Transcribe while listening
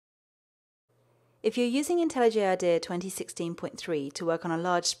If you're using IntelliJ IDEA 2016.3 to work on a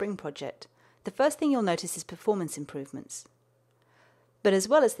large Spring project, the first thing you'll notice is performance improvements. But as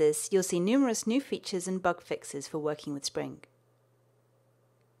well as this, you'll see numerous new features and bug fixes for working with Spring.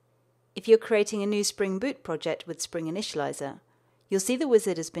 If you're creating a new Spring Boot project with Spring Initializr, you'll see the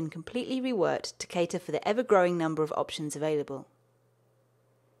wizard has been completely reworked to cater for the ever-growing number of options available.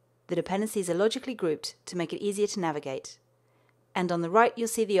 The dependencies are logically grouped to make it easier to navigate, and on the right you'll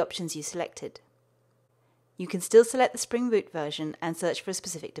see the options you selected. You can still select the Spring Boot version and search for a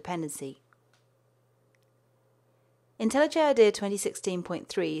specific dependency. IntelliJ IDEA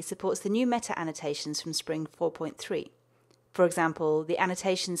 2016.3 supports the new meta-annotations from Spring 4.3. For example, the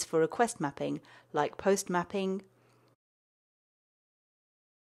annotations for request mapping, like post mapping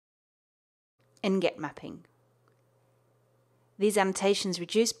and get mapping. These annotations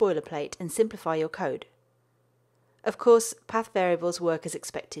reduce boilerplate and simplify your code. Of course, path variables work as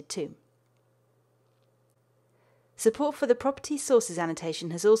expected too. Support for the property sources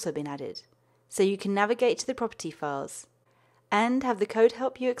annotation has also been added, so you can navigate to the property files and have the code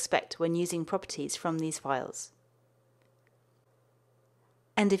help you expect when using properties from these files.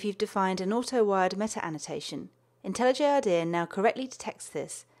 And if you've defined an auto-wired meta-annotation, IntelliJ IDEA now correctly detects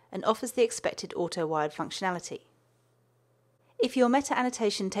this and offers the expected auto-wired functionality. If your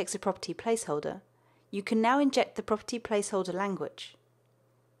meta-annotation takes a property placeholder, you can now inject the property placeholder language.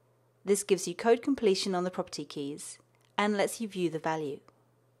 This gives you code completion on the property keys and lets you view the value.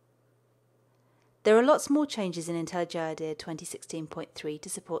 There are lots more changes in IntelliJ IDEA 2016.3 to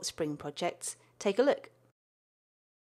support Spring projects. Take a look.